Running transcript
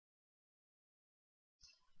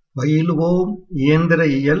பயிலுவோம் இயந்திர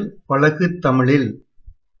இயல் பழகுத் தமிழில்!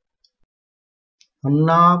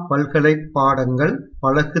 அண்ணா பல்கலைப் பாடங்கள்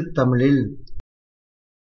பழகுத் தமிழில்!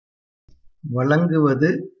 வழங்குவது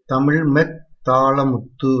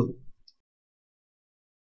தமிழ்மெக்-தாளமுத்து.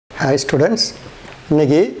 Hi students,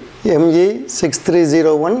 இன்னைக்கு ME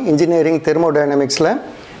 6301 Engineering Thermodynamics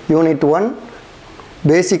Unit 1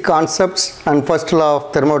 Basic Concepts and First Law of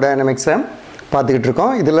Thermodynamics பார்த்துக்கிட்டு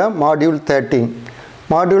இருக்கோம். இதில் Module 13.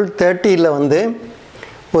 Module 30 வந்து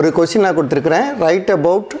ஒரு கொஸ்டினாக கொடுத்துருக்குறேன். Write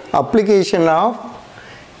about application of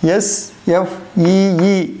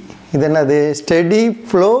SFEE. இது என்னது? Steady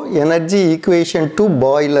Flow Energy Equation to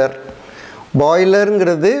Boiler.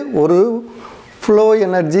 பாய்லருங்கிறது ஒரு flow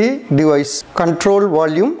energy device, control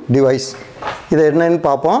volume device. இது என்னன்னு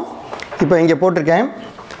பார்ப்போம். இப்போ இங்கே போட்டிருக்கேன்.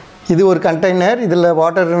 இது ஒரு கண்டெய்னர். இதில்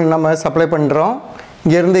வாட்டர் நம்ம சப்ளை பண்ணுறோம்.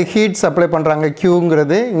 இங்கேருந்து ஹீட் சப்ளை பண்ணுறாங்க,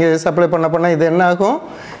 Qங்கிறது. இங்கே சப்ளை பண்ண இது என்ன ஆகும்?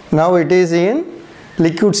 Now it is in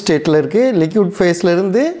liquid ஸ்டேட்டில் இருக்குது. Liquid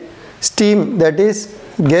ஃபேஸ்லேருந்து steam, that is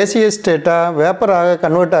gaseous ஸ்டேட்டாக வேப்பராக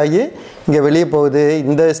convert ஆகி இங்கே வெளியே போகுது.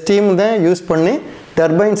 இந்த ஸ்டீம் தான் யூஸ் பண்ணி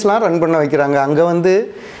டர்பைன்ஸ்லாம் ரன் பண்ண வைக்கிறாங்க. அங்கே வந்து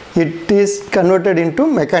it is converted into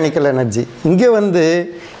mechanical energy. இங்கே வந்து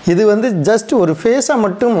இது வந்து ஜஸ்ட் ஒரு ஃபேஸாக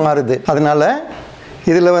மட்டும் மாறுது. அதனால்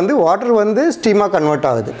இதில் வந்து வாட்டர் வந்து ஸ்டீமாக கன்வெர்ட்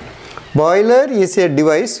ஆகுது. Boiler is a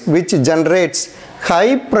device which generates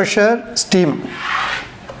high pressure steam.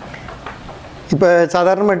 இப்போ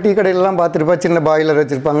சாதாரணமாக டீ கடையிலலாம் பார்த்துருப்பா, சின்ன பாய்லர்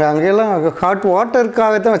வச்சுருப்பாங்க. அங்கெல்லாம் ஹாட்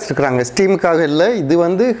வாட்டருக்காக தான் வச்சுருக்குறாங்க, ஸ்டீமுக்காக இல்லை. இது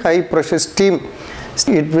வந்து high pressure steam.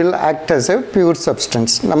 It will act as a pure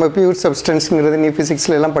substance. நம்ம பியூர் சப்ஸ்டன்ஸுங்கிறது நீ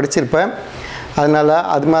ஃபிசிக்ஸில் எல்லாம் படிச்சிருப்பேன். அதனால்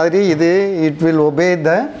அது மாதிரி இது it will obey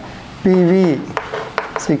the PV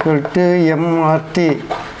equal to MRT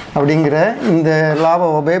அப்படிங்கிற இந்த லாவை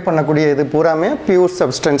ஒபே பண்ணக்கூடிய இது பூராமே பியூர்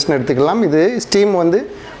சப்ஸ்டன்ஸ்னு எடுத்துக்கலாம். இது ஸ்டீம் வந்து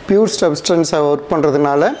பியூர் சப்ஸ்டன்ஸை ஒர்க்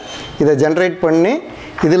பண்ணுறதுனால இதை ஜென்ரேட் பண்ணி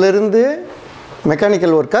இதிலிருந்து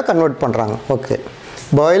மெக்கானிக்கல் ஒர்க்காக கன்வெர்ட் பண்ணுறாங்க. Okay.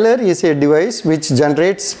 Boiler is a device which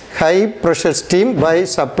generates high pressure steam by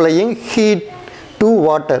supplying heat to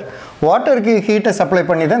water. வாட்டருக்கு ஹீட்டை சப்ளை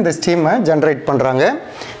பண்ணி தான் இந்த ஸ்டீமை ஜென்ரேட் பண்ணுறாங்க.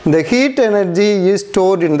 இந்த heat energy is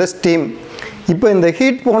stored in the steam. இப்போ இந்த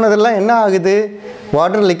ஹீட் போனதெல்லாம் என்ன ஆகுது?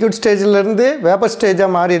 வாட்டர் லிக்விட் ஸ்டேஜிலேருந்து வேப்பர் ஸ்டேஜாக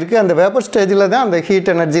மாறி இருக்குது. அந்த வேப்பர் ஸ்டேஜில் தான் அந்த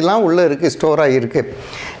ஹீட் எனர்ஜிலாம் உள்ளே இருக்குது, ஸ்டோர் ஆகியிருக்கு.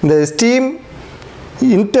 இந்த steam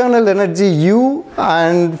internal energy U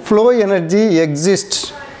and flow energy exist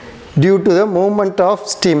due to the moment of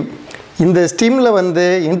steam. இந்த ஸ்டீமில் வந்து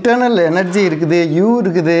இன்டர்னல் எனர்ஜி இருக்குது, U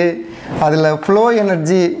இருக்குது. அதில் ஃப்ளோ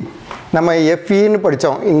எனர்ஜி நம்ம FEன்னு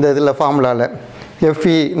படித்தோம் இந்த இதில் ஃபார்முலாவில்.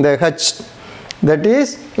 FE இந்த H தட்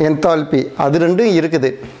இஸ் என்தால்பி, அது ரெண்டும் இருக்குது.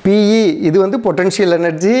 PE இது வந்து potential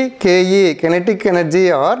energy, KE கினெட்டிக் energy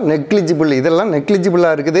or negligible. இதெல்லாம்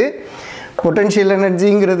நெக்லிஜிபிளாக இருக்குது. பொட்டன்ஷியல்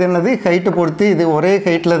எனர்ஜிங்கிறது என்னது? ஹைட்டை பொறுத்து. இது ஒரே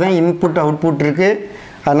ஹைட்டில் தான் இன்புட் அவுட்புட் இருக்குது,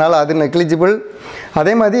 அதனால் அது நெக்லிஜிபிள்.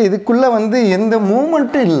 அதே மாதிரி இதுக்குள்ளே வந்து எந்த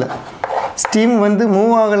மூமெண்ட்டும் இல்லை. ஸ்டீம் வந்து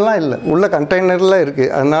மூவ் ஆகலாம் இல்லை, உள்ள கண்டெய்னரில்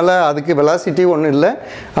இருக்குது. அதனால் அதுக்கு வெலாசிட்டி ஒன்றும் இல்லை,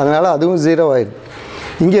 அதனால் அதுவும் 0 ஆயிடுது.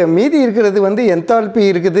 இங்கே மீதி இருக்கிறது வந்து என்தால்பி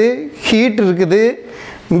இருக்குது, ஹீட் இருக்குது.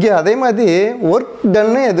 இங்கே அதே மாதிரி ஒர்க்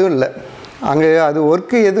டன்னு எதுவும் இல்லை. அங்கே அது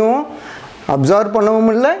ஒர்க்கு எதுவும் அப்சார்ப்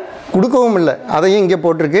பண்ணவும் இல்லை, கொடுக்கவும் இல்லை. அதையும் இங்கே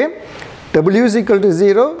போட்டிருக்கு. W is equal to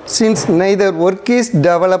 0 since neither work is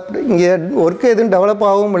developed. இங்கே ஒர்க்கு எதுவும் டெவலப்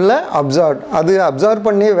ஆகவும் இல்லை, அது அப்சார்ப்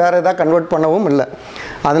பண்ணி வேறு எதாவது கன்வெர்ட் பண்ணவும் இல்லை.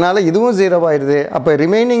 அதனால் இதுவும் 0 ஆயிடுது. அப்போ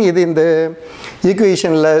ரிமைனிங் இது இந்த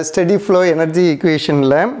ஈக்குவேஷனில் ஸ்டெடி ஃப்ளோ எனர்ஜி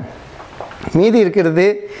ஈக்குவேஷனில் மீதி இருக்கிறது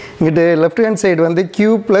இங்கிட்டு லெஃப்ட் ஹேண்ட் சைடு வந்து Q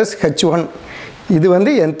 + H1. இது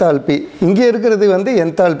வந்து என்தால்பி. இங்கே இருக்கிறது வந்து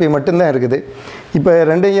என்தால்பி மட்டும்தான் இருக்குது. இப்போ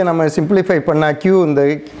ரெண்டையும் நம்ம சிம்பிளிஃபை பண்ணால் Q இந்த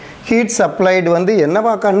ஹீட் சப்ளைடு வந்து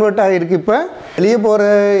என்னவா கன்வெர்ட் ஆகிருக்கு? இப்போ வெளியே போகிற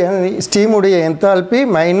ஸ்டீமுடைய என்தால்பி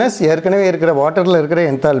மைனஸ் ஏற்கனவே இருக்கிற வாட்டரில் இருக்கிற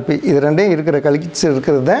என்தால்பி, இது ரெண்டையும் இருக்கிற கழிச்சு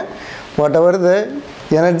இருக்கிறது தான் what ever the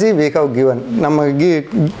energy we have given. நம்ம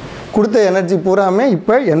கொடுத்த எனர்ஜி பூராமே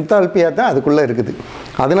இப்போ என்தால்பியாக தான் அதுக்குள்ளே இருக்குது.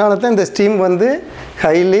 அதனால தான் இந்த ஸ்டீம் வந்து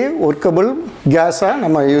ஹைலி ஒர்க்கபிள் கேஸாக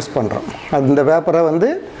நம்ம யூஸ் பண்ணுறோம். அந்த வேப்பரை வந்து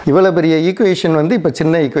இவ்வளோ பெரிய ஈக்குவேஷன் வந்து இப்போ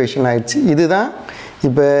சின்ன ஈக்குவேஷன் ஆயிடுச்சு. இதுதான்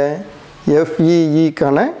இப்போ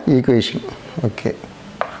FEEக்கான ஈக்குவேஷன். ஓகே,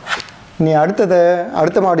 நீ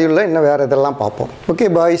அடுத்த மாடியூலில் இன்னும் வேறு இதெல்லாம் பார்ப்போம். ஓகே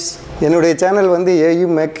பாய்ஸ், என்னுடைய சேனல் வந்து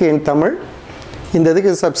AUmech-in-tamil. இந்த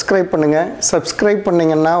இதுக்கு சப்ஸ்கிரைப் பண்ணுங்கள். சப்ஸ்கிரைப்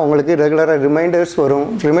பண்ணிங்கன்னா உங்களுக்கு ரெகுலராக ரிமைண்டர்ஸ் வரும்.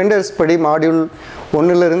 ரிமைண்டர்ஸ் படி மாடியூல்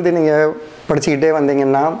 1லேருந்து நீங்கள் படிச்சுக்கிட்டே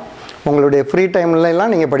வந்தீங்கன்னா உங்களுடைய ஃப்ரீ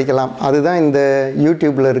டைம்லலாம் நீங்கள் படிக்கலாம். அதுதான் இந்த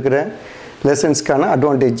யூடியூப்பில் இருக்கிற லெசன்ஸ்க்கான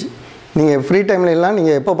அட்வான்டேஜ். நீங்கள் ஃப்ரீ டைம்லலாம்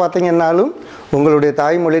நீங்கள் எப்போ பார்த்தீங்கன்னாலும் உங்களுடைய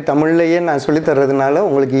தாய்மொழி தமிழ்லையே நான் சொல்லித்தர்றதுனால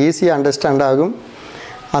உங்களுக்கு ஈஸியாக அண்டர்ஸ்டாண்ட் ஆகும்.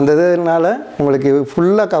 அந்த இதனால உங்களுக்கு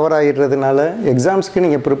ஃபுல்லாக கவர் ஆகிடுறதுனால எக்ஸாம்ஸ்க்கு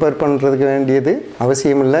நீங்கள் ப்ரிப்பேர் பண்ணுறதுக்கு வேண்டியது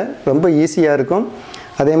அவசியம் இல்லை, ரொம்ப ஈஸியாக இருக்கும்.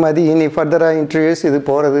 அதே மாதிரி இனி ஃபர்தராக இன்டர்வியூஸ் இது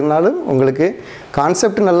போகிறதுனாலும் உங்களுக்கு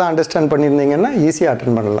கான்செப்ட் நல்லா அண்டர்ஸ்டாண்ட் பண்ணியிருந்தீங்கன்னா ஈஸியாக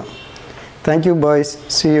அட்டென்ட் பண்ணலாம். Thank you boys,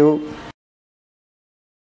 see you.